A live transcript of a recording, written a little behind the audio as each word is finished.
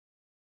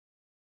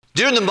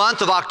During the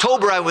month of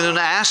October, I was going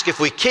to ask if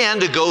we can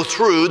to go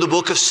through the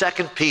book of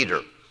 2 Peter.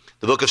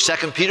 The book of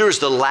 2 Peter is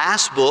the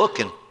last book,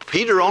 and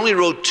Peter only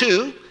wrote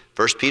two,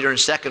 1 Peter and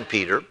 2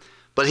 Peter.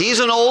 But he's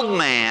an old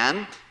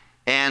man,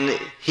 and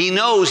he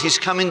knows he's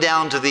coming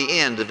down to the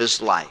end of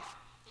his life.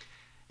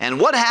 And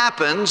what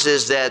happens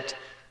is that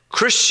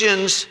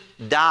Christians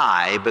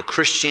die, but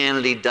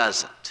Christianity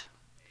doesn't.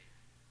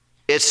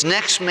 It's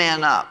next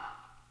man up.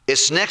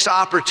 It's next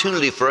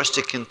opportunity for us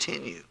to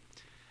continue.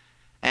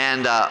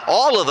 And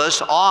all of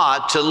us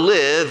ought to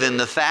live in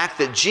the fact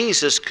that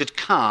Jesus could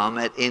come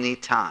at any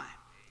time.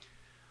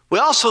 We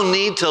also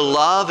need to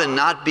love and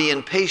not be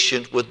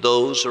impatient with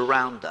those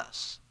around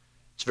us.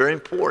 It's very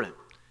important.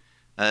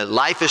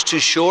 Life is too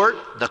short.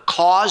 The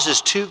cause is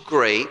too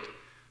great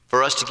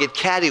for us to get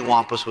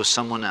cattywampus with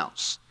someone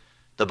else.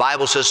 The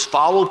Bible says,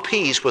 follow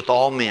peace with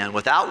all men,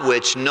 without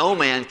which no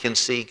man can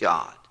see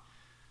God.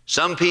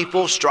 Some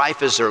people,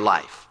 strife is their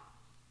life.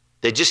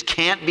 They just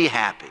can't be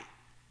happy.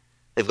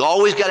 They've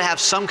always got to have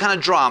some kind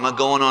of drama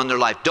going on in their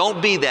life.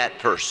 Don't be that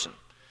person.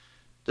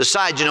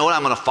 Decide, you know what,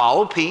 I'm going to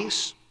follow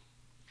peace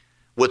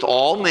with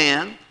all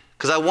men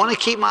because I want to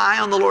keep my eye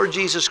on the Lord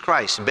Jesus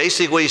Christ. And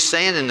basically what he's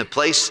saying in the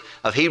place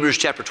of Hebrews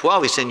chapter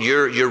 12, he's saying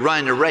you're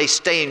running a race,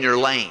 stay in your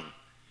lane.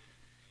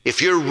 If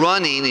you're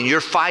running and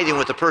you're fighting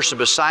with the person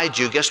beside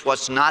you, guess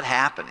what's not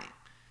happening?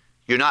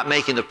 You're not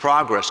making the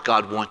progress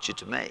God wants you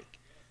to make.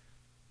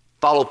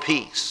 Follow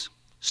peace.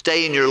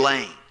 Stay in your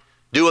lane.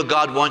 Do what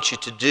God wants you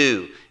to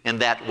do in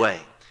that way.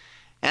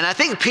 And I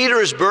think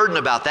Peter is burdened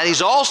about that.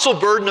 He's also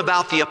burdened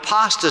about the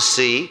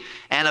apostasy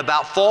and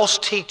about false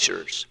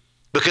teachers.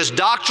 Because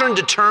doctrine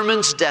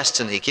determines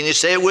destiny. Can you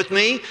say it with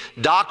me?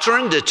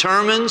 Doctrine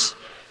determines.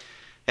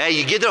 Hey,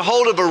 you get a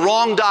hold of a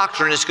wrong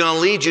doctrine, it's going to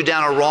lead you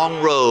down a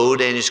wrong road,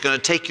 and it's going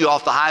to take you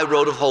off the high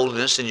road of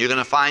holiness, and you're going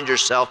to find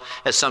yourself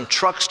at some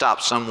truck stop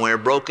somewhere,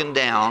 broken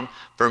down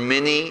for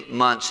many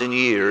months and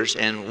years,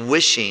 and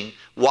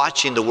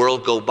watching the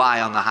world go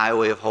by on the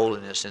highway of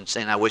holiness and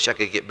saying, I wish I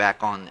could get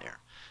back on there.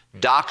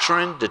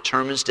 Doctrine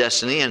determines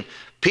destiny, and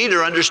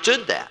Peter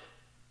understood that.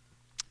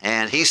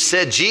 And he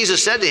said,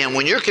 Jesus said to him,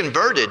 when you're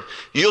converted,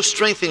 you'll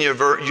strengthen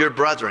your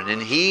brethren.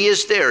 And he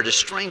is there to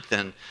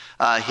strengthen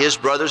his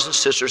brothers and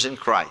sisters in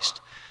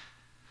Christ.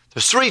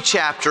 There's 3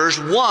 chapters.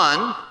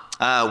 One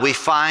we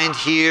find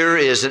here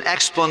is an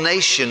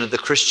explanation of the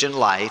Christian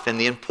life and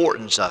the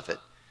importance of it.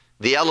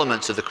 The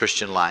elements of the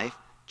Christian life,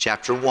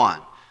 chapter 1.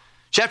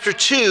 Chapter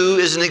 2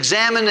 is an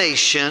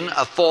examination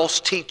of false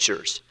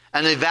teachers.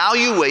 An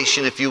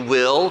evaluation, if you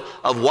will,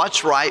 of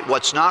what's right,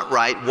 what's not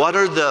right, what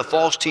are the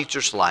false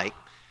teachers like.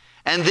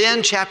 And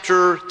then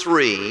chapter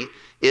 3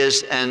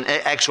 is an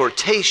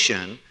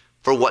exhortation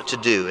for what to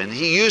do. And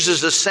he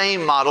uses the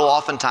same model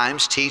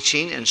oftentimes,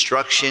 teaching,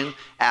 instruction,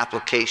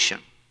 application.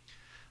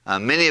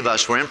 Many of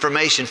us, we're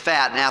information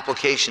fat and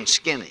application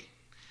skinny.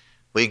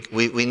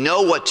 We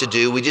know what to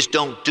do, we just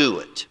don't do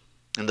it.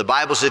 And the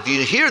Bible says if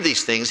you hear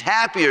these things,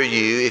 happy are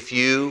you if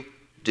you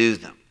do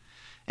them.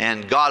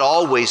 And God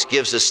always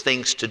gives us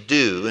things to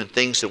do and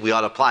things that we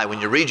ought to apply.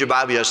 When you read your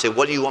Bible, you ought to say,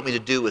 what do you want me to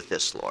do with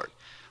this, Lord?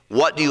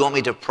 What do you want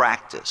me to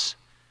practice?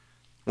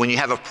 When you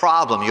have a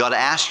problem, you ought to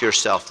ask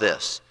yourself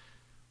this.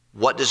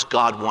 What does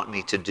God want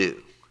me to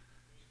do?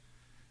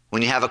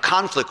 When you have a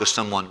conflict with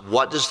someone,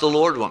 what does the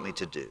Lord want me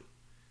to do?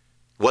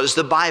 What does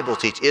the Bible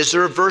teach? Is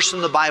there a verse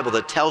in the Bible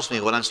that tells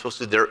me what I'm supposed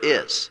to do? There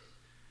is.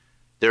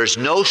 There is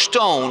no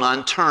stone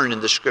unturned in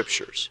the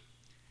Scriptures.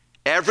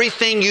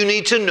 Everything you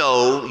need to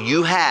know,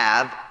 you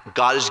have,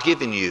 God has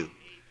given you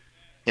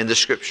in the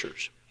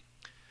Scriptures.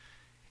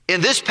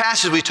 In this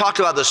passage we talked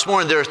about this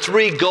morning, there are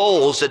 3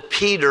 goals that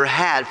Peter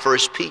had for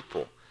his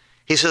people.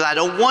 He says, I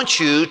don't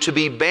want you to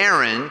be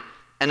barren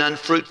and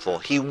unfruitful.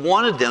 He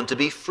wanted them to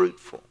be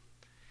fruitful.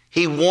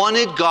 He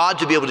wanted God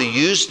to be able to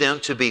use them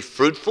to be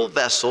fruitful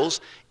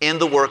vessels in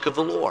the work of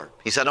the Lord.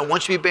 He said, I don't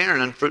want you to be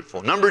barren and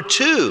unfruitful. Number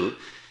 2,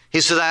 he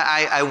says,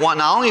 I want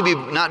not only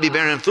not be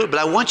barren and unfruitful, but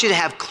I want you to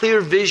have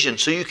clear vision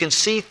so you can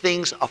see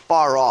things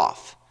afar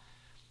off.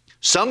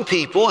 Some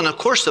people, and of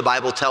course the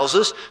Bible tells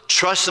us,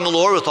 trust in the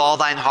Lord with all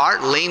thine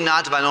heart, lean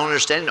not to thine own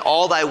understanding, in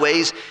all thy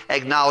ways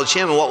acknowledge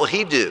him, and what will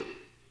he do?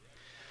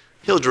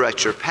 He'll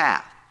direct your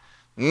path.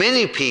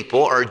 Many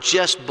people are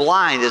just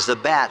blind as a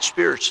bat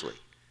spiritually.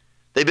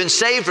 They've been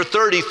saved for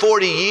 30,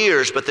 40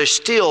 years, but they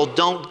still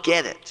don't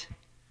get it.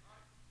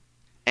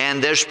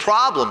 And there's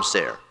problems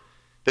there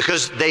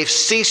because they've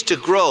ceased to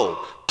grow.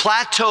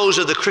 Plateaus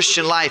of the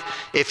Christian life.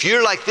 If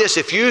you're like this,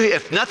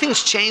 if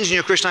nothing's changed in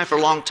your Christian life for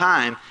a long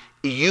time,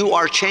 you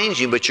are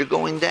changing, but you're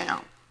going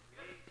down.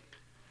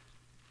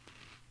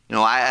 You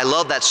know, I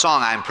love that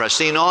song, I'm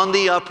pressing on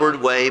the upward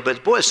way,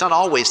 but boy, it's not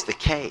always the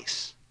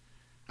case.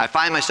 I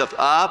find myself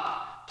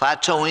up,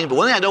 plateauing, but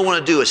one thing I don't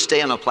want to do is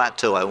stay on a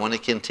plateau. I want to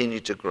continue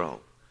to grow.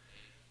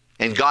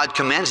 And God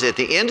commands it at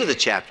the end of the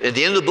chapter, at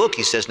the end of the book,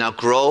 he says, now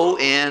grow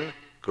in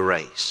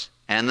grace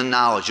and the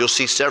knowledge. You'll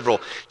see several.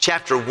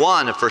 Chapter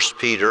 1 of 1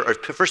 Peter, or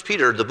 1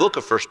 Peter, the book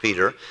of 1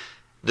 Peter,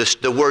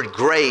 the word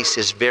grace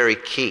is very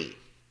key.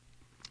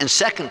 In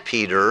 2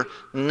 Peter,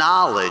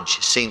 knowledge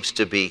seems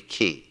to be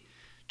key.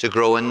 to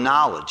grow in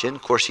knowledge. And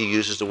of course, he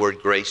uses the word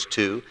grace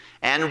too.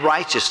 And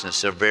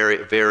righteousness are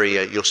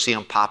you'll see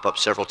them pop up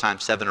several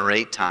times, 7 or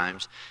 8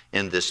 times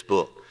in this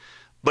book.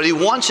 But he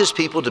wants his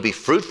people to be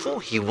fruitful.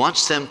 He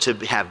wants them to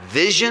have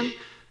vision.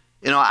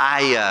 You know,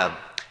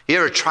 you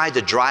ever tried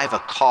to drive a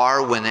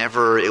car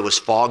whenever it was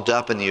fogged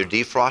up and your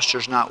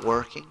defroster's not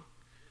working?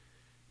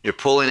 You're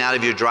pulling out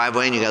of your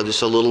driveway and you got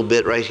just a little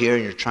bit right here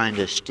and you're trying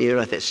to steer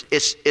like this.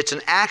 It's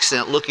an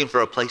accident looking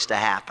for a place to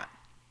happen.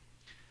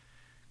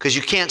 Because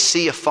you can't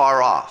see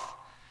afar off.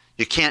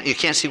 You can't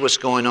see what's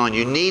going on.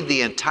 You need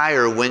the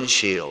entire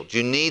windshield.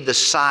 You need the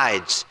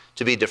sides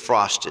to be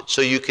defrosted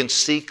so you can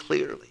see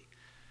clearly.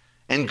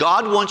 And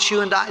God wants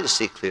you and I to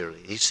see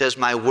clearly. He says,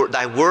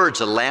 thy words,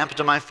 a lamp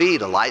to my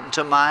feet, a light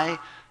unto my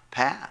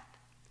path.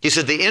 He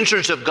said, the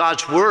entrance of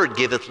God's word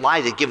giveth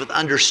light. It giveth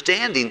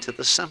understanding to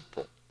the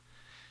simple.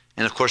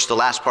 And of course, the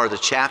last part of the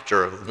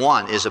chapter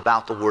 1 is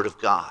about the word of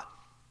God.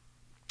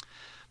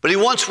 But he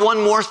wants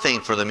one more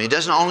thing for them. He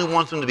doesn't only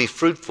want them to be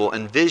fruitful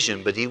in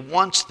vision, but he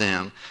wants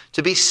them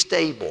to be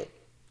stable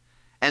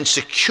and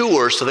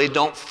secure so they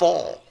don't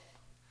fall.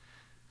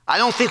 I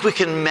don't think we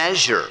can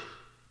measure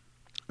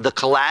the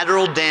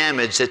collateral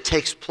damage that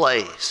takes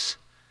place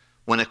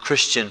when a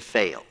Christian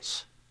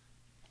fails.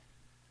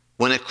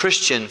 When a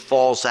Christian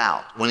falls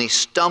out, when he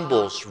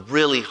stumbles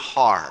really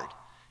hard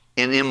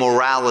in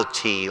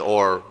immorality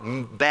or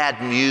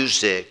bad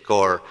music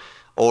or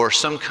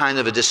some kind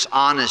of a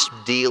dishonest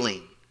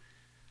dealing.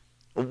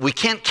 We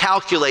can't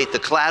calculate the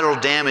collateral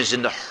damage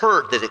and the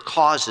hurt that it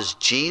causes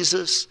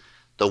Jesus,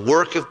 the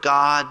work of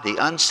God, the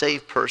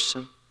unsaved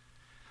person.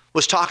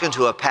 Was talking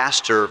to a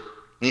pastor, and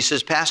he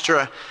says,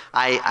 Pastor,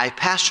 I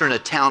pastor in a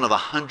town of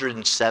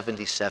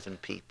 177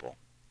 people.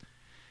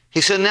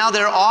 He said, now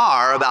there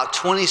are about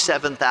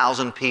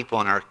 27,000 people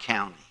in our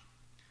county.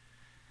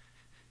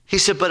 He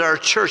said, but our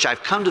church,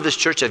 I've come to this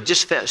church, I've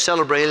just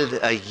celebrated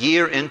a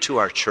year into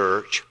our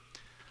church,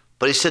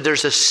 but he said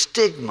there's a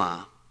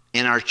stigma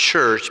in our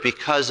church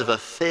because of a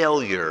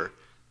failure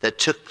that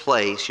took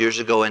place years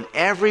ago, and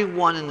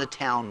everyone in the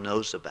town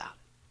knows about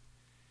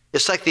it.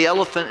 It's like the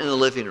elephant in the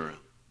living room.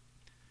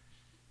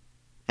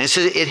 And he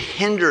said it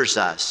hinders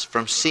us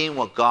from seeing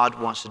what God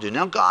wants to do.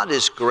 Now, God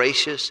is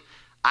gracious.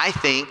 I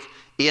think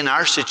in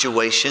our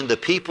situation, the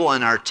people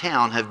in our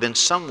town have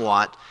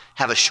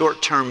a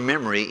short-term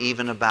memory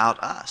even about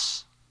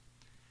us.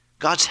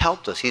 God's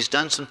helped us. He's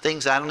done some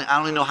things. I don't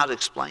even know how to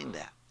explain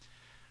that.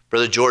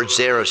 Brother George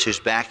Zaris,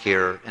 who's back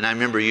here, and I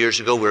remember years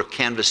ago we were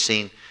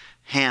canvassing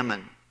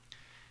Hammond.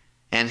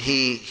 And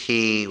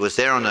he was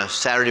there on a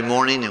Saturday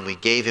morning, and we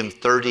gave him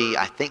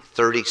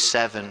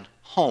 37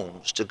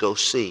 homes to go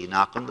see,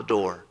 knock on the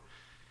door.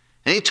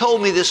 And he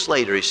told me this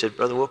later. He said,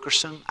 Brother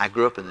Wilkerson, I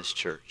grew up in this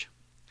church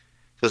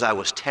because I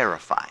was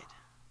terrified.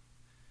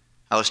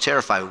 I was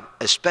terrified,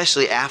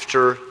 especially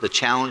after the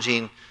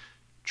challenging,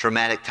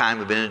 traumatic time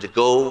we've been in, to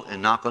go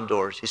and knock on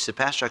doors. He said,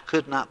 Pastor, I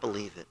could not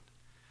believe it.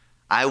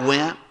 I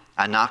went,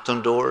 I knocked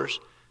on doors.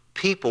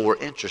 People were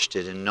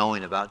interested in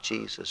knowing about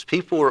Jesus.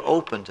 People were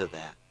open to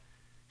that.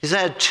 He said,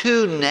 I had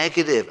 2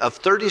 negative, of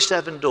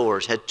 37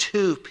 doors, had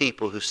 2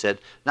 people who said,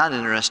 not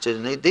interested.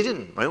 And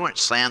they weren't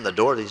slammed the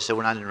door. They just said,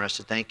 we're not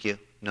interested, thank you.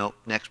 No,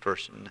 next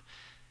person.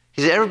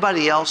 He said,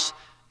 everybody else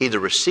either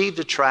received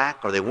a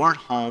tract or they weren't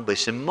home. But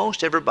he said,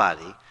 most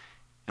everybody.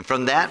 And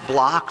from that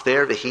block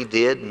there that he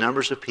did,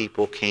 numbers of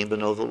people came to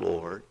know the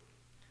Lord.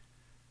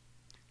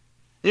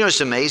 You know, it's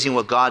amazing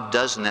what God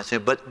does in that thing.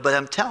 But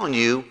I'm telling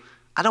you,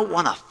 I don't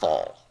want to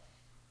fall.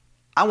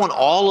 I want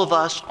all of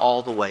us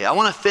all the way. I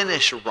want to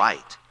finish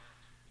right.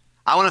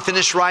 I want to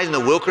finish right in the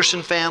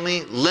Wilkerson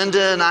family.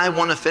 Linda and I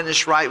want to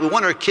finish right. We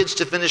want our kids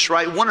to finish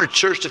right. We want our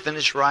church to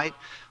finish right.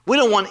 We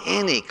don't want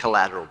any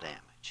collateral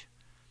damage.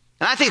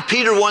 And I think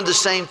Peter wanted the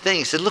same thing.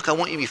 He said, look, I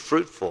want you to be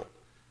fruitful.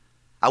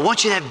 I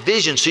want you to have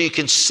vision so you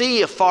can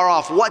see afar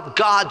off what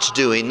God's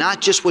doing, not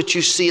just what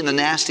you see in the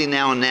nasty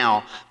now and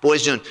now, but what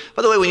He's doing.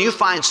 By the way, when you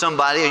find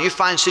somebody or you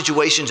find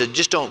situations that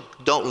just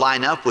don't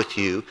line up with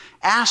you,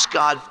 ask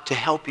God to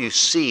help you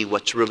see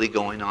what's really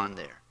going on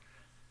there.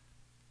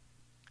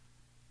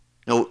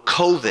 You know,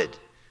 COVID.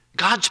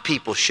 God's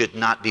people should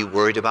not be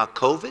worried about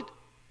COVID.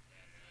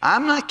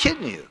 I'm not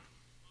kidding you.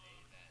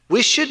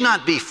 We should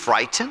not be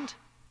frightened.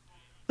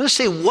 Let's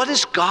say, what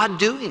is God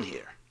doing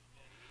here?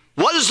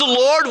 What does the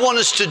Lord want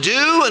us to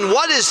do, and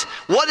what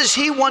does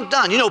He want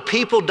done? You know,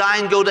 people die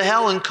and go to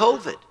hell in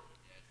COVID.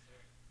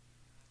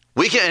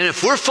 And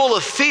if we're full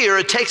of fear,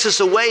 it takes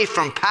us away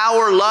from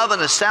power, love,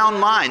 and a sound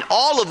mind,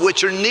 all of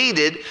which are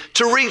needed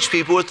to reach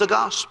people with the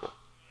gospel.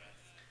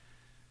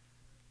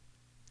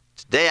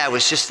 Today, I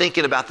was just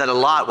thinking about that a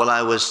lot while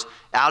I was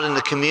out in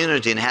the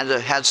community and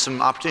had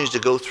some opportunities to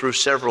go through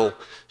several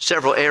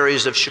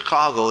areas of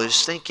Chicago. I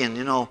was thinking,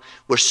 you know,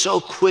 we're so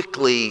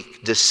quickly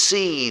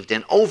deceived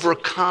and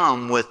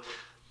overcome with,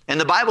 and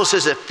the Bible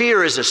says that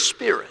fear is a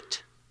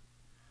spirit.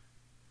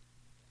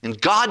 And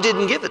God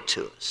didn't give it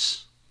to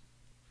us.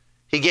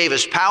 He gave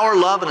us power,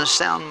 love, and a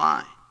sound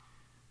mind.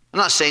 I'm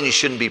not saying you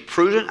shouldn't be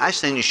prudent. I'm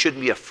saying you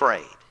shouldn't be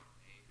afraid.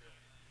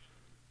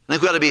 I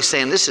think we ought to be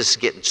saying, this is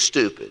getting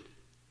stupid.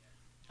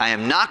 I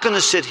am not going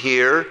to sit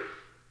here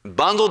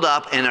bundled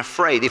up and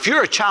afraid. If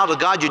you're a child of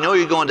God, you know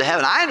you're going to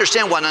heaven. I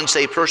understand why an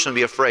unsaved person would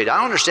be afraid. I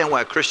don't understand why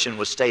a Christian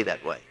would stay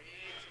that way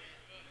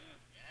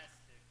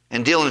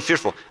and deal in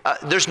fearful.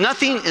 There's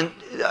nothing in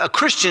a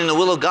Christian in the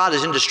will of God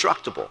is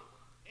indestructible.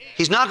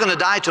 He's not going to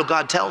die till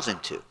God tells him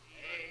to.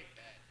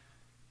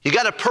 You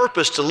got a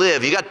purpose to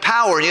live. You got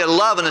power and you got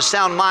love and a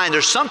sound mind.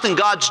 There's something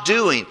God's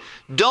doing.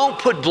 Don't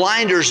put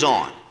blinders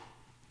on.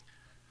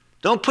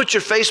 Don't put your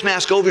face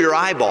mask over your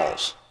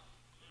eyeballs.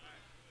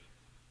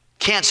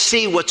 Can't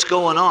see what's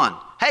going on.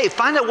 Hey,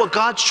 find out what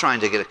God's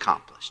trying to get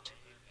accomplished.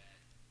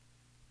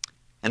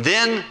 And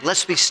then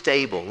let's be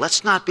stable.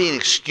 Let's not be an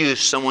excuse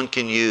someone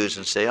can use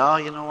and say, oh,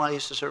 you know, I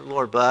used to serve the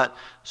Lord, but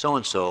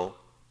so-and-so.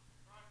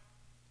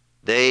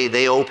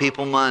 They owe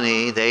people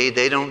money.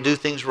 They don't do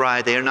things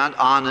right. They are not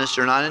honest.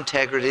 They're not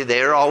integrity.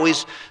 They're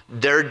always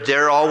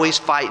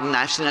fighting.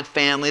 I've seen that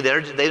family.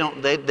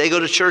 They go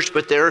to church,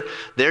 but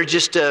they're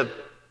just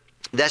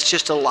that's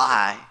just a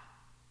lie.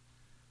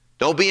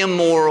 Don't be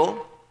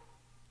immoral.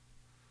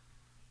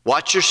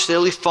 Watch your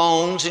silly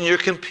phones and your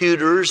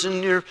computers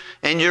and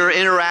your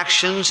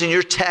interactions and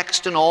your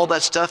text and all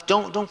that stuff.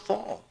 Don't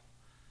fall.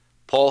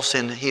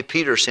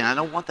 Peter saying, I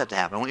don't want that to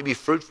happen. I want you to be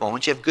fruitful. I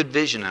want you to have good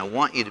vision. I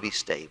want you to be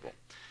stable.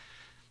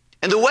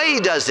 And the way he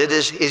does it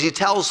is he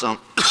tells them,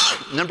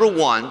 number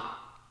one,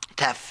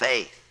 to have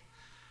faith.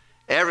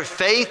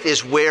 Faith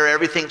is where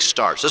everything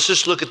starts. Let's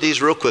just look at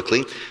these real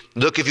quickly.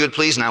 Look, if you would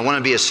please, and I want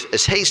to be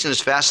as hastened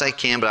as fast as I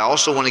can, but I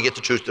also want to get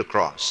the truth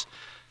across.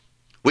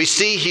 We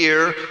see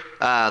here,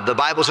 the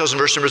Bible tells in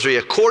verse number 3,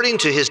 according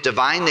to his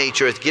divine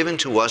nature hath given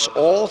to us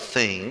all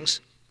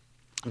things,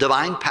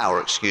 divine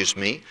power,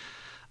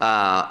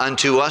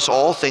 unto us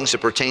all things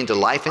that pertain to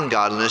life and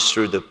godliness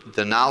through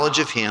the knowledge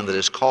of him that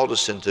has called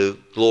us into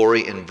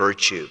glory and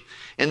virtue.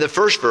 In the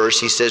first verse,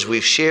 he says we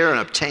share and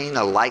obtain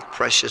a like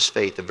precious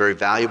faith, a very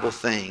valuable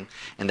thing,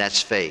 and that's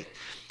faith.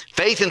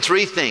 Faith in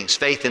three things.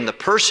 Faith in the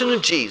person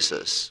of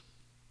Jesus,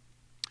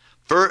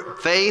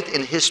 faith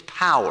in his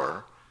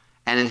power,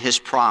 and in his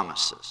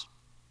promises.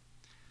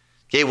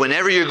 Okay,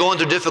 whenever you're going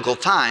through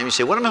difficult times, you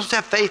say, what am I supposed to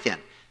have faith in?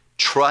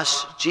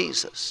 Trust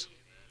Jesus.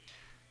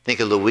 Think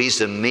of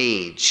Louisa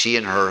Mead. She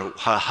and her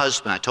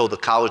husband, I told the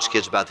college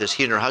kids about this,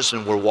 he and her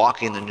husband were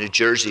walking the New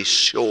Jersey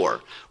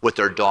shore with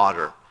their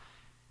daughter.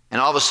 And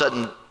all of a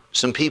sudden,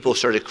 some people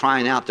started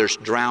crying out, they're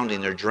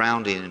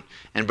drowning.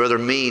 And Brother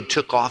Mead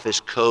took off his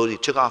coat, he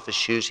took off his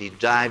shoes, he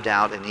dived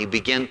out, and he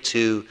began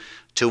to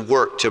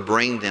work to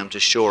bring them to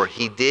shore.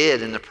 He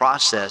did, in the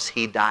process,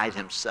 he died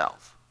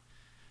himself.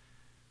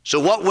 So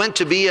what went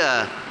to be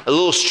a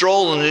little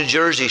stroll on the New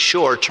Jersey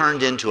shore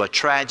turned into a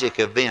tragic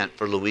event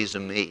for Louisa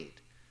Mead.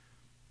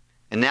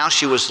 And now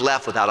she was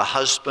left without a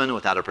husband,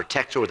 without a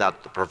protector,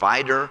 without the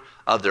provider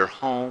of their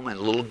home, and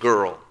a little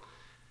girl.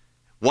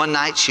 One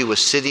night she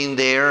was sitting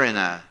there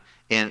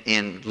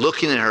and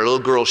looking at her little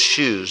girl's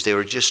shoes. They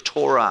were just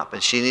tore up,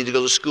 and she needed to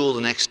go to school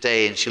the next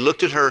day. And she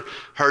looked at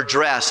her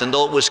dress, and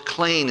though it was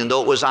clean and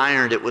though it was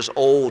ironed, it was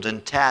old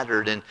and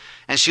tattered. And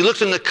she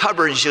looked in the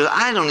cupboard and she said,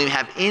 I don't even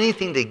have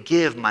anything to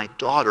give my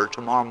daughter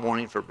tomorrow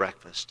morning for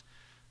breakfast,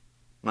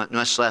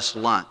 much less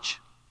lunch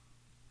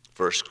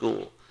for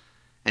school.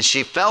 And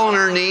she fell on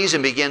her knees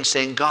and began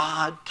saying,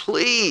 God,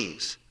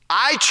 please,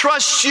 I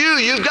trust you.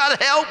 You've got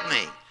to help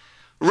me.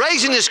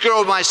 Raising this girl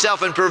with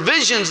myself and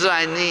provisions that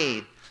I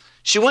need.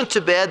 She went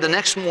to bed. The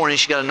next morning,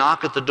 she got a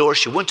knock at the door.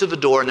 She went to the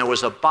door, and there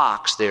was a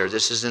box there.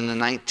 This is in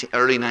the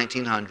early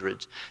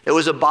 1900s. There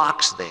was a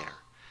box there,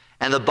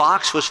 and the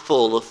box was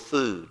full of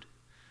food,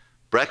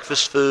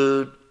 breakfast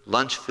food,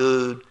 lunch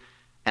food,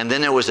 and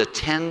then there was a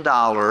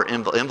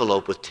 $10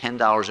 envelope with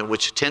 $10 in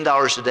which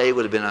 $10 a day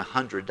would have been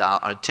 $100.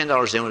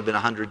 $10 then would have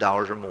been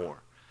 $100 or more.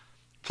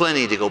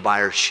 Plenty to go buy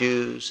her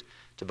shoes,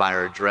 to buy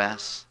her a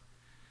dress.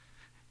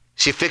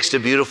 She fixed a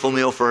beautiful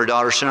meal for her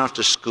daughter, sent her off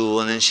to school,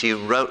 and then she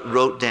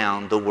wrote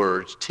down the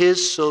words,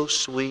 "'Tis so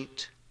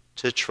sweet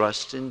to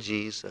trust in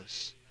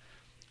Jesus,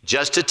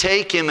 just to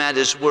take him at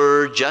his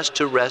word, just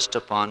to rest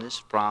upon his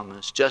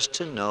promise, just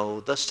to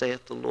know, thus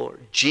saith the Lord,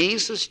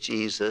 Jesus,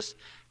 Jesus,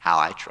 how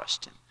I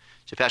trust him."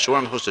 So, Pastor, what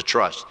am I supposed to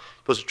trust? I'm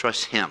supposed to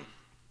trust him.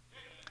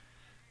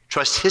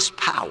 Trust his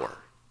power.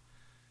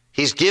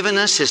 He's given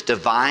us his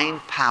divine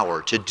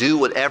power to do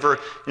whatever,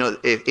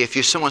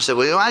 if someone said,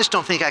 well, I just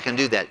don't think I can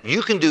do that.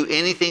 You can do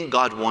anything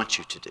God wants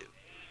you to do.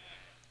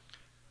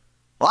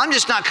 Well, I'm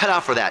just not cut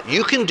out for that.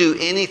 You can do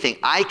anything.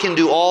 I can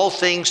do all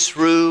things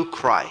through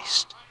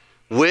Christ,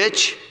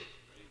 which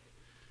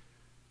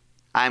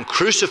I am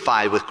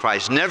crucified with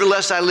Christ.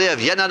 Nevertheless I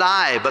live, yet not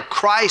I, but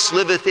Christ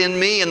liveth in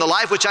me. And the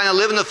life which I now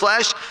live in the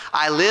flesh,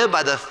 I live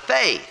by the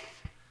faith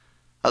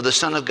of the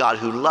Son of God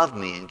who loved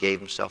me and gave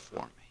himself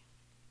for me.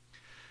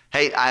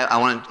 Hey, I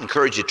want to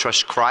encourage you to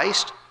trust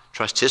Christ,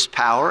 trust his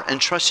power,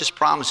 and trust his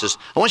promises.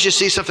 I want you to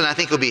see something I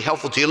think will be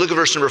helpful to you. Look at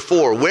verse number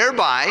 4.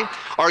 Whereby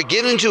are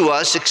given to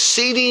us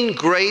exceeding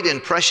great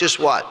and precious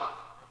what?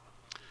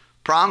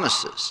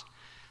 Promises.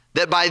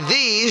 That by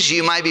these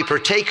you might be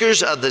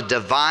partakers of the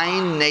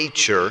divine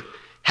nature,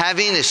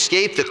 having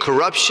escaped the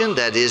corruption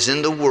that is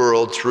in the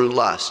world through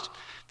lust.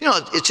 You know,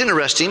 it's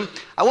interesting.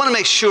 I want to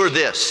make sure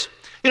this.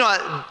 You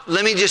know,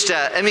 let me just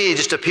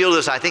appeal to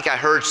this. I think I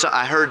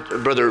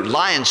heard Brother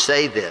Lyons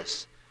say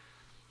this.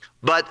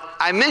 But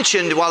I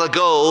mentioned a while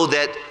ago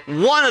that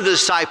one of the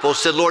disciples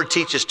said, Lord,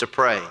 teach us to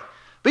pray.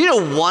 But you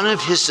know, one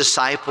of his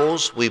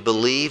disciples, we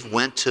believe,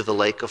 went to the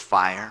lake of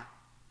fire,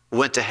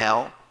 went to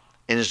hell,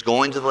 and is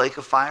going to the lake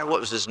of fire. What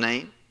was his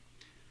name?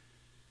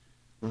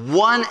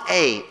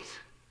 1/8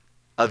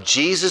 of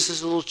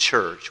Jesus' little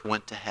church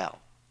went to hell.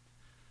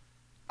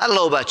 I don't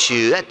know about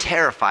you, that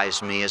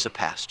terrifies me as a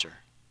pastor.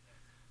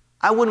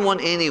 I wouldn't want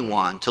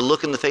anyone to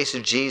look in the face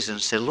of Jesus and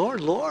say,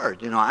 Lord,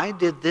 Lord, you know, I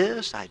did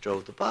this, I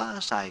drove the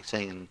bus, I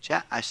sang in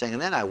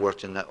that, I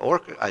worked in the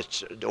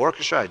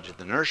orchestra, I did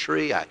the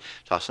nursery, I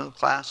taught some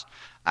class,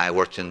 I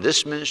worked in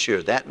this ministry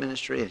or that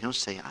ministry, and he'll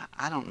say,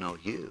 I don't know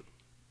you.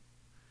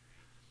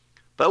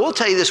 But I will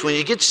tell you this, when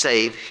you get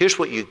saved, here's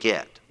what you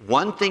get.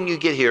 One thing you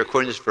get here,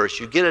 according to this verse,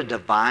 you get a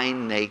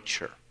divine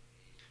nature.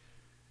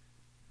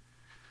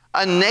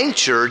 A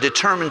nature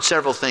determines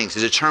several things.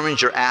 It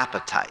determines your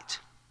appetite.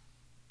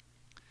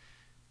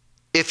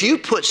 If you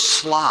put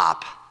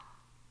slop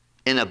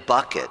in a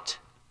bucket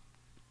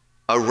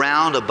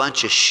around a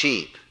bunch of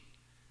sheep,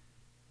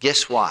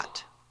 guess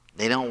what?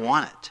 They don't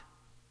want it.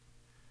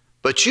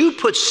 But you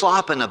put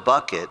slop in a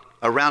bucket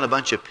around a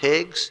bunch of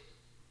pigs,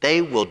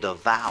 they will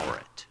devour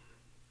it.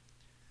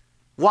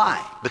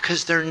 Why?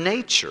 Because their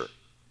natures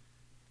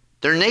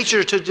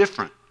are too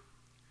different.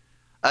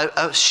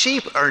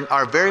 Sheep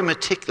are very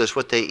meticulous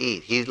what they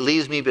eat. He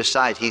leads me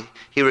beside.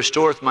 He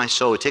restoreth my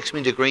soul. He takes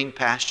me to green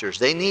pastures.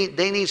 They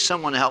need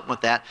someone to help them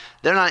with that.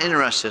 They're not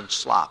interested in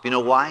slop. You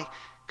know why?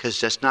 Because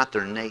that's not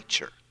their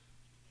nature.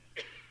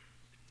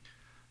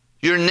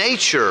 Your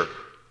nature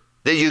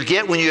that you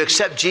get when you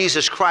accept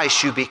Jesus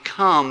Christ, you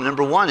become,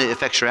 number one, it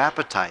affects your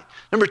appetite.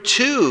 Number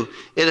two,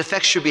 it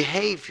affects your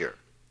behavior.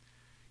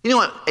 You know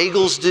what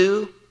eagles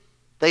do?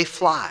 They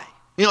fly.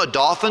 You know what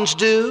dolphins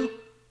do?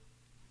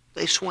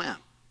 They swim.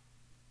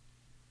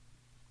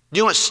 Do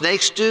you know what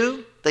snakes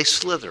do? They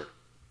slither.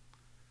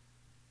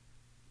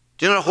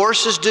 Do you know what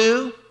horses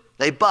do?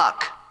 They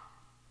buck.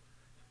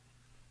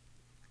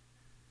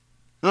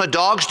 You know what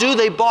dogs do?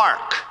 They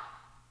bark.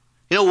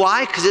 You know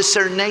why? Because it's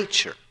their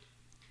nature.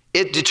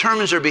 It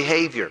determines their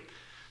behavior.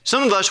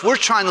 Some of us, we're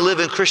trying to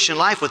live in Christian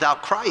life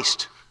without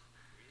Christ.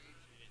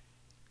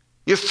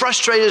 You're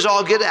frustrated as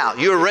all get out.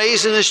 You're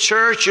raised in this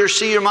church. You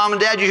see your mom and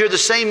dad. You hear the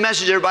same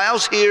message everybody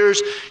else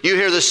hears. You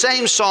hear the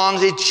same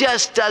songs. It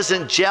just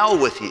doesn't gel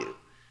with you.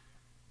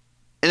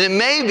 And it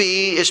may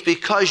be it's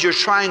because you're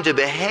trying to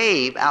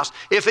behave.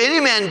 If any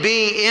man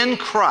be in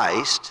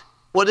Christ,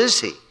 what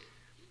is he?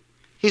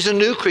 He's a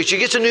new creature.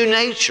 He gets a new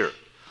nature.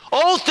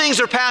 Old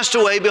things are passed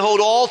away. Behold,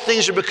 all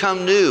things are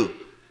become new.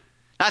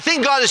 I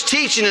think God is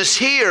teaching us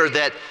here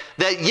that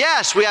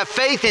yes, we have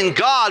faith in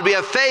God, we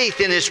have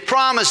faith in His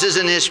promises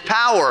and His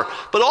power,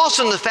 but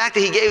also in the fact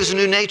that He gave us a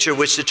new nature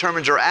which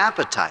determines our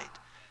appetite,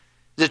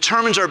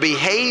 determines our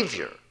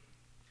behavior.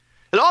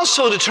 It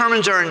also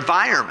determines our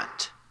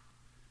environment.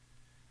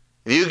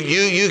 You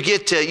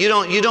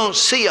don't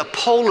see a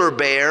polar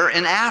bear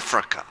in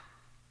Africa.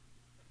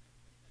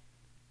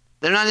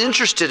 They're not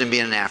interested in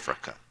being in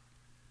Africa.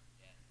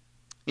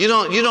 You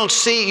don't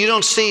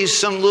see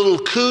some little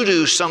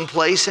kudu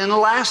someplace in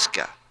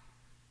Alaska.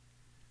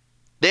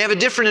 They have a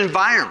different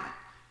environment.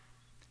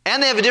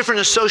 And they have a different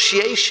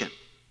association.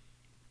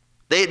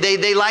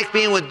 They like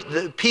being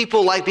with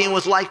people, like being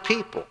with like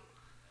people.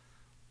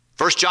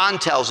 1 John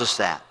tells us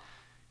that.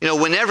 You know,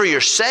 whenever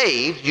you're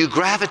saved, you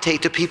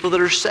gravitate to people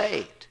that are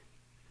saved.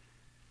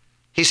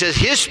 He says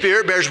His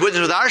Spirit bears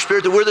witness with our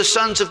spirit that we're the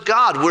sons of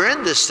God. We're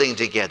in this thing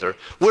together.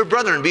 We're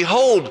brethren.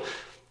 Behold,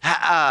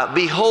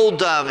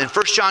 in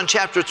 1 John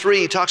chapter 3,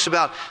 he talks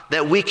about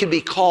that we can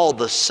be called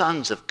the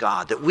sons of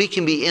God, that we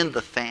can be in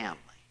the family.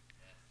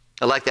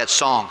 I like that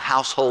song,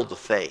 Household of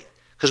Faith,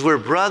 because we're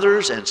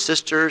brothers and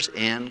sisters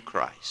in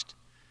Christ.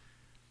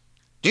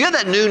 Do you have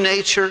that new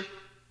nature?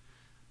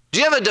 Do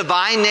you have a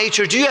divine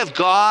nature? Do you have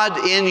God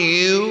in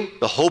you,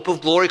 the hope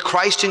of glory,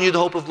 Christ in you, the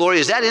hope of glory?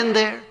 Is that in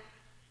there?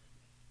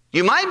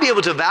 You might be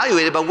able to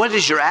evaluate it, but what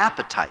is your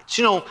appetite?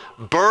 You know,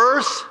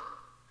 birth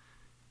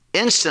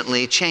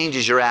instantly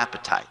changes your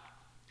appetite.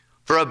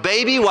 For a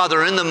baby, while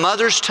they're in the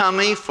mother's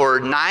tummy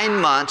for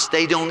 9 months,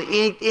 they don't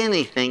eat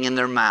anything in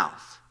their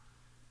mouth.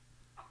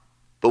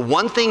 But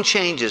one thing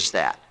changes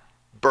that,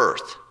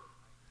 birth.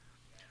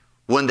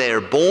 When they are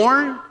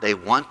born, they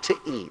want to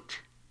eat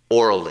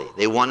orally.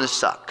 They want to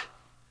suck.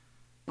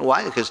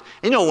 Why? Because,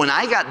 you know, when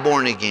I got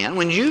born again,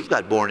 when you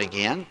got born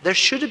again, there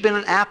should have been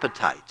an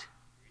appetite.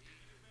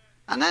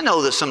 And I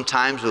know that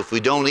sometimes if we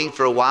don't eat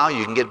for a while,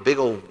 you can get big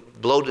old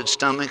bloated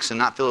stomachs and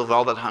not feel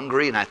all that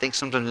hungry. And I think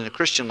sometimes in the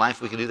Christian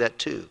life we can do that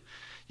too.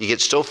 You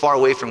get so far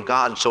away from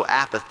God and so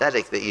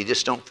apathetic that you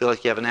just don't feel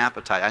like you have an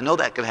appetite. I know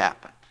that could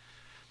happen.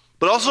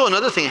 But also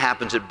another thing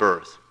happens at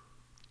birth.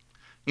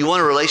 You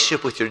want a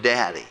relationship with your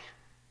daddy.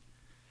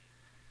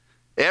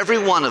 Every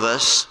one of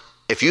us,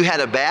 if you had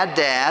a bad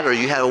dad or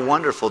you had a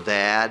wonderful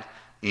dad,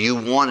 you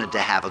wanted to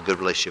have a good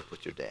relationship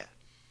with your dad.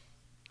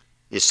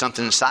 It's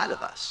something inside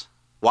of us.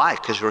 Why?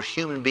 Because we're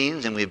human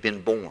beings and we've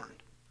been born.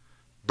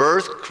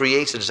 Birth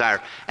creates a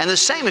desire. And the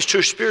same is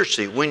true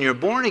spiritually. When you're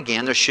born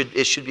again, it should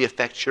be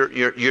affect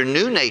your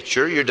new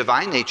nature, your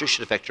divine nature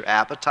should affect your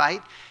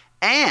appetite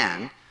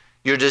and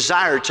your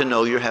desire to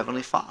know your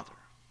Heavenly Father.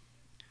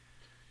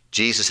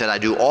 Jesus said, I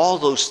do all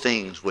those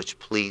things which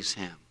please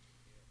him.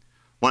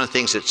 One of the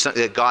things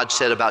that God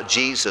said about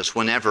Jesus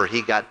whenever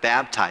he got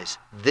baptized,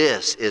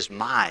 this is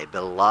my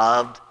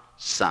beloved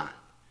Son,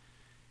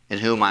 in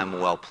whom I'm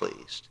well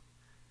pleased.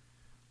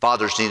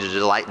 Fathers need to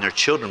delight in their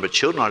children, but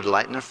children are to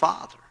delight in their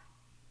Father.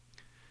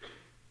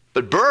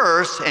 But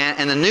birth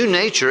and the new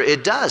nature,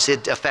 it does.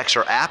 It affects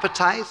our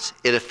appetites.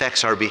 It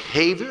affects our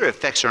behavior. It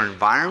affects our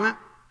environment.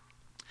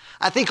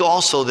 I think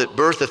also that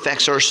birth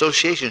affects our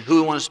association, who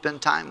we want to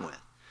spend time with.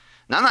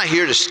 Now, I'm not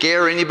here to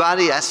scare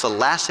anybody. That's the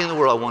last thing in the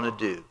world I want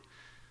to do.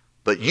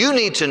 But you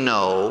need to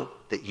know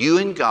that you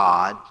and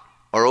God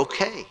are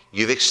okay.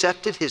 You've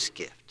accepted his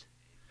gift.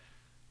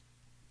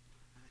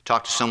 I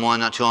talked to someone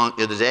not too long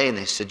the other day, and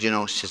they said,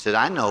 she said,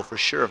 I know for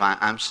sure if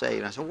I'm saved.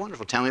 And I said,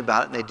 wonderful, tell me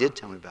about it. And they did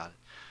tell me about it.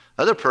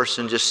 Other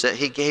person just said,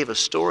 he gave a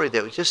story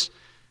that was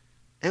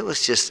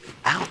just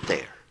out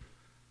there.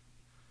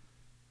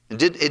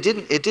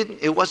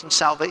 It wasn't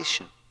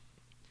salvation.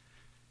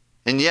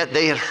 And yet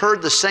they had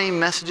heard the same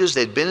messages.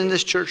 They'd been in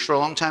this church for a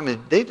long time,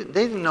 and they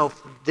didn't know,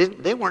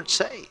 they weren't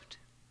saved.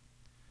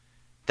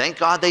 Thank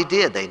God they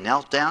did. They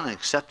knelt down and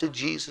accepted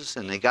Jesus,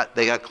 and they got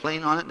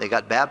clean on it. They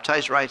got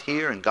baptized right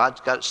here, and God's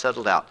got it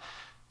settled out.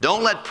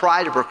 Don't let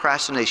pride or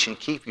procrastination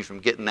keep you from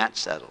getting that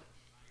settled.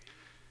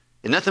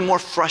 There's nothing more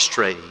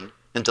frustrating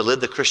than to live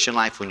the Christian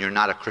life when you're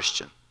not a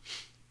Christian.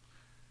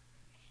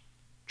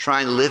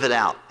 Try and live it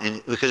out.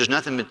 And because there's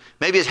nothing,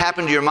 maybe it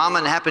happened to your mama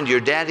and it happened to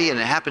your daddy and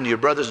it happened to your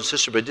brothers and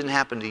sisters, but it didn't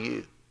happen to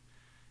you.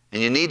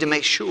 And you need to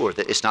make sure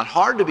that it's not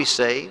hard to be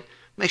saved.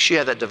 Make sure you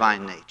have that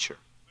divine nature.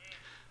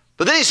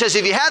 But then he says,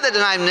 if you have that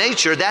divine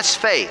nature, that's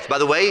faith. By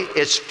the way,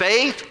 it's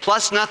faith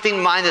plus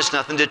nothing minus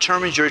nothing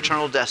determines your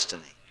eternal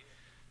destiny.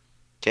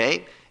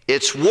 Okay?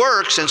 It's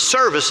works and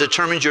service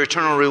determines your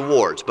eternal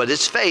rewards, but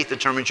it's faith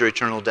determines your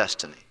eternal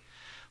destiny.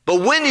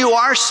 But when you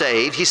are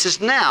saved, he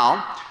says,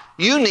 now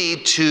you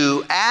need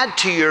to add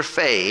to your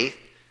faith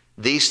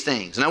these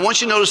things. And I want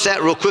you to notice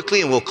that real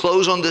quickly, and we'll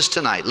close on this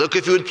tonight. Look,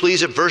 if you would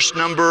please, at verse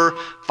number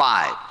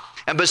 5.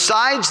 And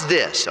besides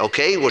this,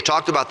 okay, we're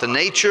talked about the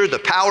nature, the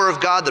power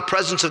of God, the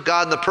presence of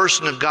God, and the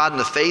person of God, and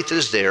the faith that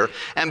is there.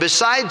 And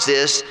besides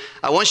this,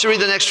 I want you to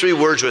read the next 3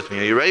 words with me.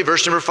 Are you ready?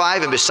 Verse number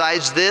 5, and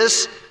besides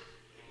this,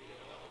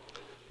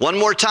 one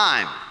more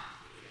time.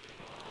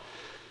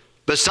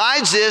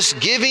 Besides this,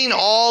 giving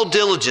all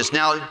diligence.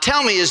 Now,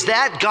 tell me, is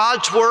that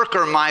God's work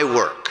or my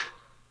work?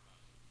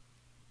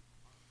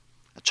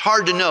 It's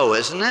hard to know,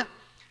 isn't it?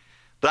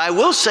 But I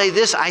will say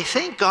this, I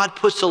think God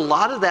puts a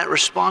lot of that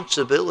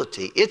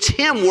responsibility. It's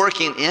him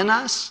working in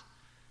us,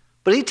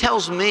 but he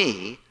tells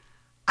me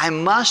I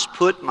must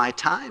put my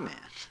time in.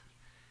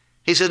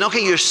 He said,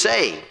 okay, you're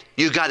saved.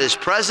 You got his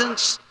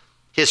presence,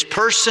 his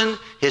person,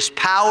 his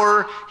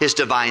power, his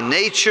divine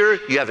nature.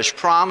 You have his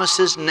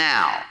promises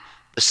now.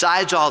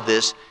 Besides all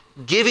this,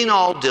 giving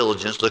all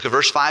diligence, look at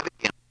verse 5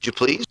 again, would you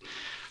please?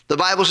 The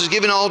Bible says,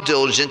 giving all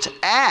diligence,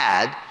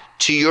 add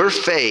to your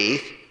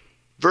faith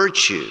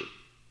virtue,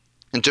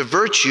 and to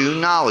virtue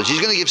knowledge. He's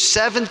going to give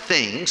 7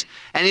 things,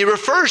 and he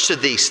refers to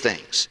these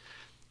things.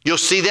 You'll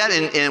see that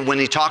in when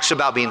he talks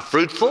about being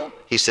fruitful.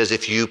 He says,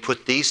 if you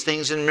put these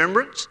things in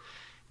remembrance,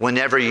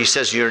 whenever he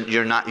says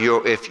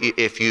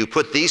if you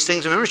put these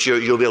things in remembrance,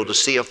 you'll be able to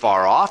see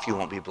afar off. You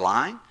won't be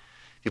blind.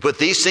 If you put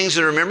these things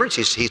in remembrance,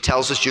 he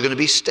tells us you're going to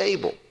be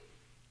stable.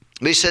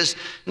 But he says,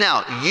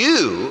 now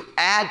you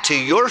add to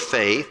your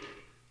faith,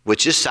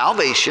 which is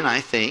salvation,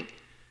 I think,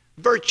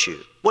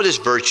 virtue. What is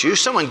virtue?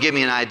 Someone give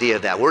me an idea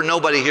of that. We're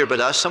nobody here but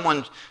us.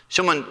 Someone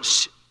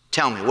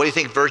tell me, what do you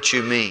think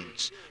virtue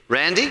means?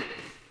 Randy?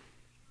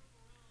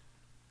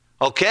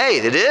 Okay,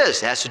 it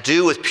is. It has to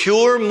do with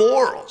pure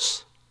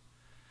morals.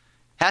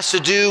 It has to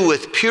do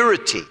with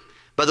purity.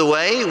 By the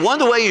way,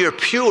 one of the ways you're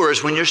pure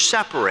is when you're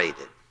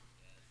separated.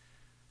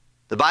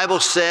 The Bible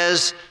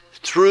says,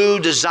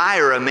 through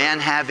desire, a man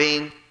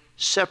having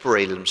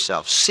separated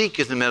himself,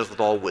 seeketh the meadow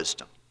with all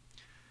wisdom.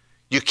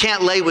 You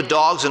can't lay with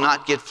dogs and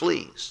not get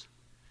fleas.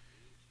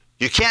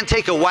 You can't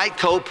take a white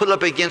coat, put it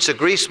up against a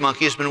grease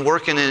monkey who's been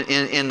working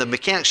in the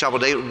mechanic shop all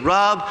day,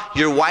 rub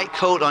your white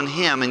coat on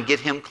him and get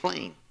him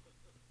clean.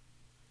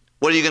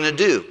 What are you going to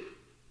do?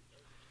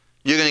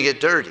 You're going to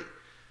get dirty.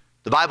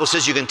 The Bible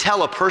says you can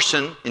tell a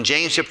person in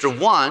James chapter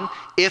 1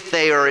 if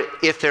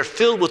they're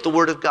filled with the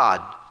Word of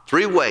God.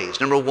 3 ways.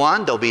 Number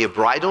 1, they'll be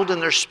bridled in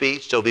their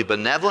speech, they'll be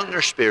benevolent in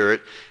their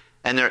spirit,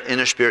 and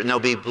they'll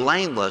be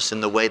blameless in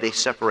the way they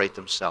separate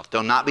themselves.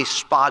 They'll not be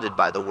spotted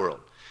by the world.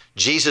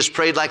 Jesus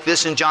prayed like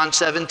this in John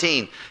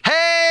 17.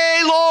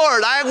 Hey,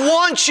 Lord, I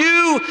want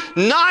you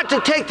not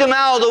to take them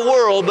out of the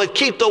world, but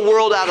keep the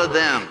world out of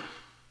them.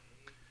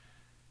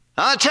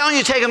 I'm not telling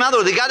you to take them out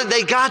of the world.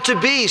 They got to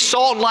be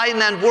salt and light in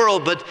that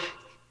world, but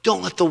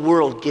don't let the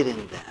world get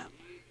in them.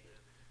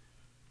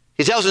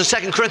 He tells in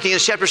 2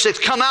 Corinthians chapter 6,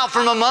 come out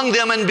from among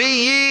them and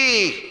be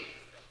ye,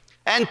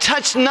 and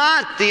touch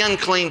not the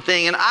unclean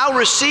thing, and I'll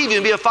receive you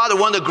and be a father.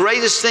 One of the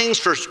greatest things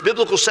for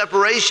biblical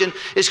separation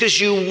is because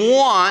you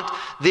want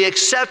the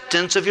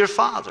acceptance of your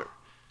father.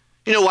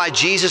 You know why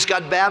Jesus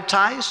got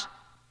baptized?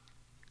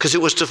 Because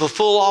it was to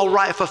fulfill all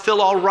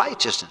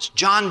righteousness.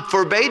 John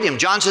forbade him.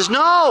 John says,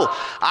 no,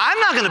 I'm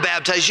not going to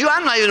baptize you.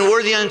 I'm not even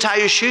worthy to untie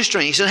your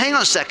shoestring. He said, hang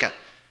on a second.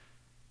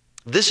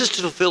 This is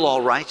to fulfill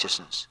all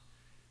righteousness.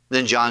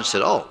 Then John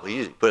said, oh, well,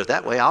 you put it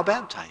that way, I'll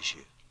baptize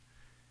you.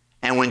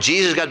 And when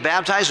Jesus got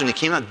baptized, when he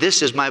came out,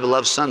 this is my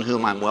beloved Son,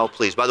 whom I'm well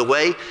pleased. By the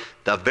way,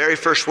 the very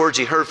first words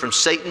he heard from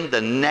Satan the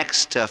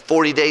next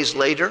 40 days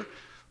later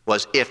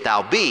was, if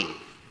thou be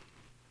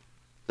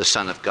the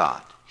Son of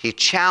God. He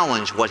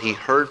challenged what he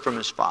heard from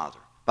his Father.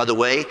 By the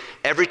way,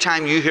 every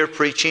time you hear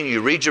preaching,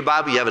 you read your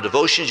Bible, you have a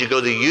devotions, you go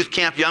to the youth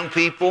camp, young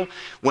people,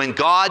 when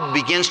God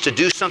begins to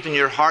do something in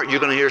your heart, you're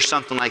going to hear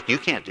something like, you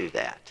can't do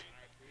that.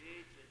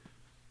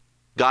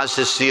 God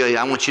says, see,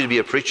 I want you to be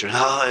a preacher.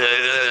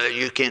 Oh,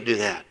 you can't do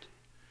that.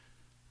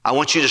 I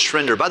want you to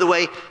surrender. By the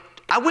way,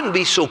 I wouldn't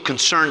be so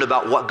concerned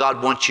about what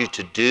God wants you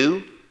to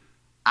do.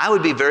 I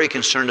would be very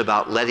concerned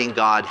about letting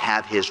God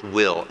have his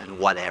will and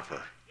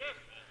whatever.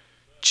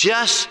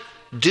 Just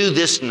do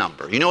this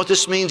number. You know what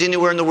this means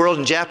anywhere in the world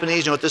in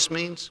Japanese? You know what this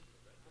means?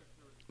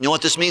 You know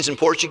what this means in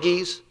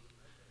Portuguese?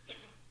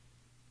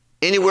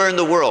 Anywhere in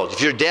the world.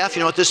 If you're deaf,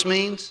 you know what this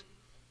means?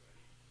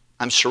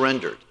 I'm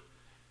surrendered.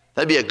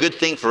 That'd be a good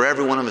thing for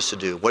every one of us to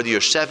do, whether you're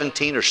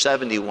 17 or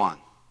 71.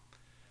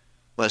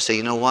 Well, I say,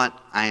 you know what?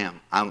 I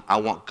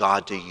want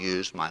God to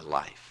use my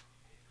life.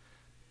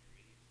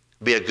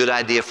 It'd be a good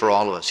idea for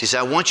all of us. He said,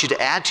 I want you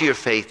to add to your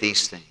faith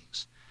these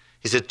things.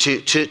 He said,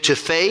 to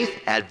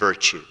faith, add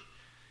virtue.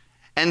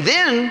 And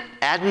then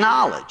add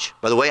knowledge.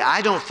 By the way,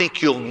 I don't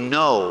think you'll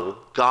know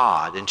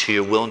God until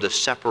you're willing to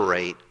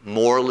separate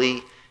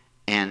morally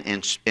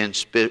and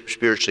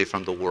spiritually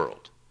from the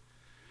world.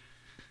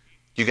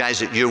 You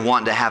guys, you're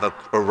wanting to have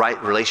a right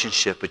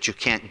relationship, but you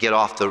can't get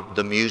off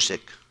the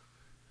music.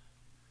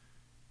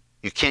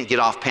 You can't get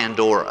off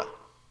Pandora.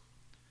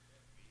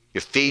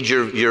 You feed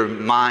your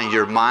mind,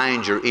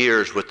 your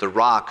ears with the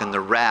rock and the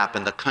rap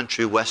and the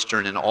country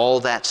western and all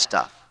that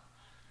stuff.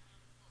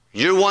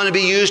 You want to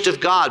be used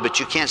of God, but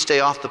you can't stay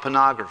off the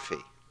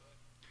pornography.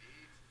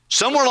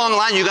 Somewhere along the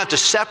line, you got to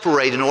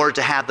separate in order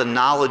to have the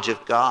knowledge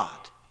of God.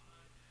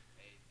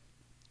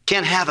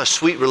 Can't have a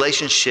sweet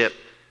relationship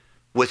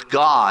with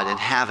God and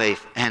have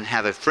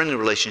a friendly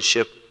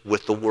relationship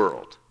with the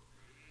world.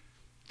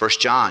 1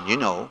 John, you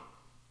know,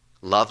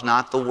 love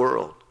not the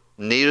world,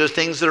 neither the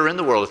things that are in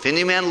the world. If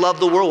any man love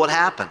the world, what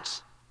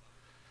happens?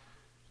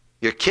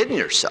 You're kidding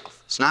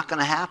yourself. It's not going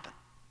to happen.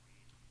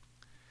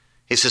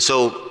 He says,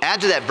 so add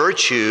to that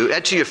virtue,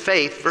 add to your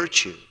faith,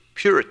 virtue,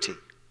 purity,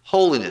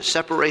 holiness,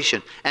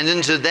 separation, and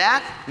then to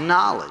that,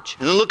 knowledge.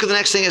 And then look at the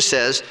next thing it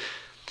says.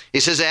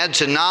 He says, add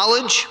to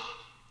knowledge,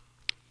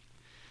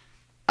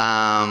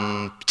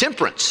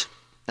 temperance.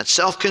 That's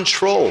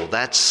self-control.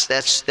 That's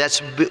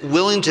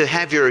willing to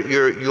have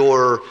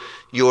your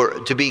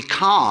to be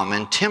calm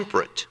and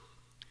temperate,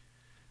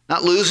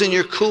 not losing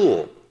your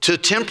cool. To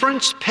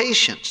temperance,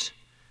 patience.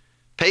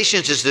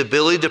 Patience is the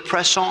ability to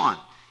press on.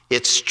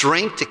 It's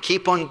strength to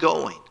keep on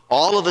going.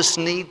 All of us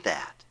need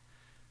that.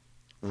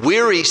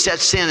 Weary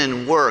sets in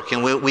and work,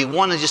 and we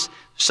want to just,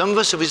 some of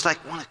us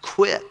want to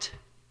quit.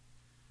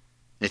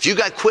 If you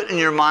got quit in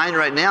your mind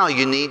right now, what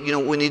we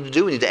need to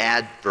do? We need to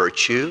add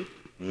virtue,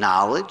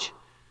 knowledge.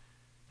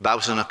 The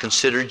Bible says,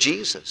 consider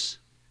Jesus,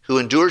 who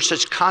endured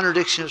such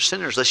contradiction of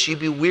sinners, lest you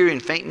be weary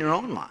and faint in your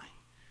own mind.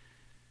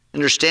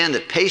 Understand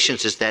that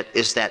patience is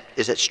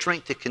that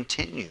strength to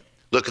continue.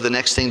 Look at the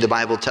next thing the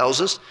Bible tells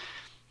us.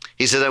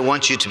 He says, I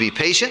want you to be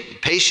patient.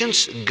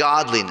 Patience,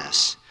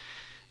 godliness.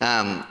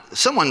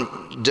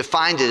 Someone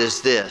defined it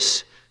as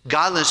this.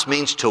 Godliness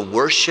means to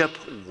worship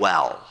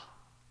well.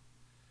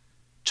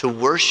 To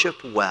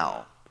worship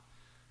well.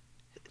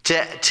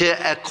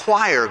 To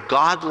acquire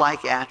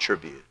godlike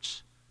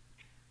attributes.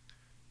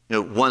 You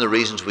know, one of the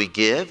reasons we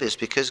give is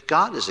because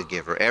God is a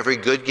giver. Every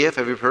good gift,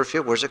 every perfect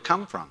gift, where does it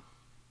come from?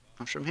 It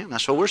comes from Him.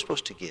 That's what we're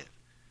supposed to give.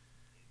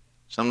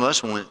 Some of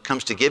us, when it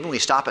comes to giving, we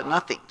stop at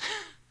nothing.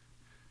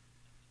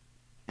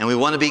 And we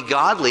want to be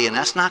godly, and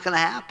that's not going to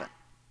happen.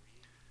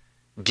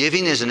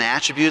 Giving is an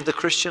attribute of the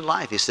Christian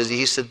life. He said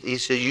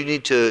you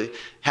need to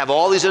have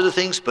all these other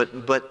things, but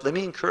let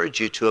me encourage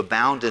you to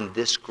abound in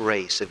this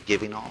grace of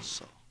giving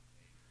also.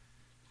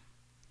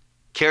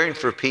 Caring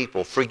for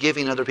people,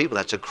 forgiving other people,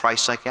 that's a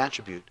Christ-like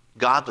attribute.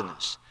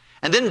 Godliness.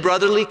 And then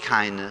brotherly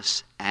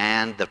kindness,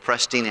 and the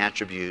pristine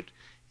attribute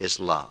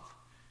is love.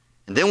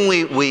 And then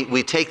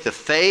we take the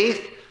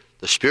faith,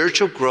 the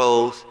spiritual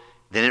growth,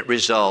 then it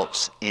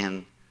results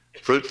in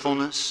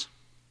fruitfulness,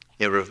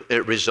 it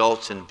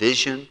results in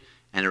vision,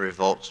 and it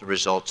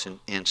results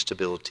in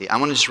stability. I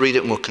want to just read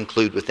it and we'll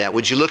conclude with that.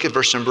 Would you look at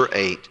verse number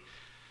 8?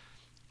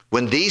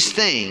 When these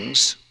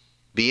things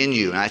be in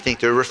you, and I think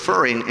they're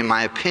referring, in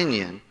my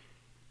opinion,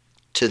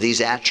 to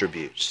these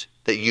attributes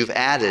that you've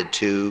added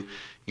to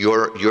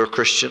your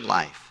Christian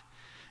life.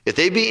 If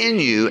they be in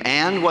you,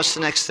 and what's the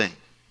next thing?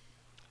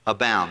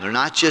 Abound. They're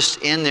not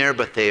just in there,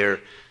 but they're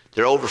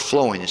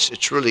overflowing.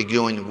 It's really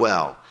going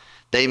well.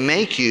 They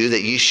make you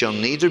that you shall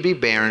neither be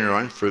barren or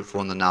unfruitful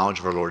in the knowledge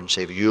of our Lord and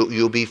Savior.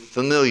 You'll be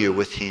familiar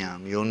with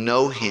Him. You'll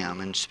know Him,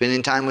 and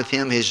spending time with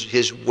Him,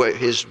 His way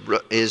is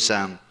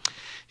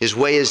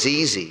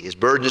easy. His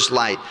burden is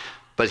light.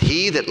 But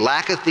he that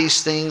lacketh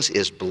these things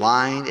is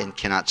blind and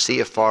cannot see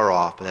afar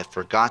off, but hath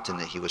forgotten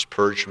that he was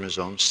purged from his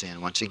own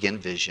sin. Once again,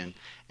 vision.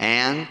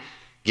 And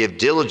give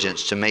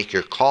diligence to make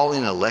your calling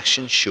and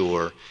election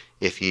sure.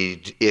 If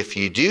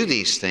you do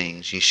these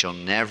things, ye shall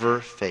never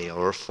fail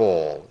or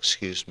fall.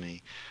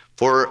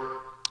 For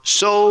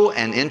so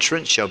an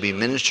entrance shall be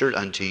ministered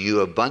unto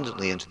you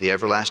abundantly into the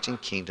everlasting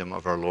kingdom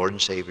of our Lord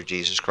and Savior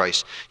Jesus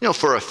Christ. You know,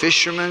 for a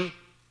fisherman,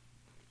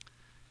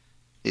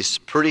 it's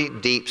pretty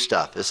deep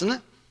stuff, isn't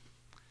it?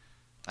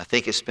 I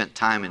think it spent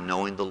time in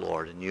knowing the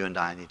Lord, and you and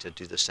I need to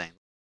do the same.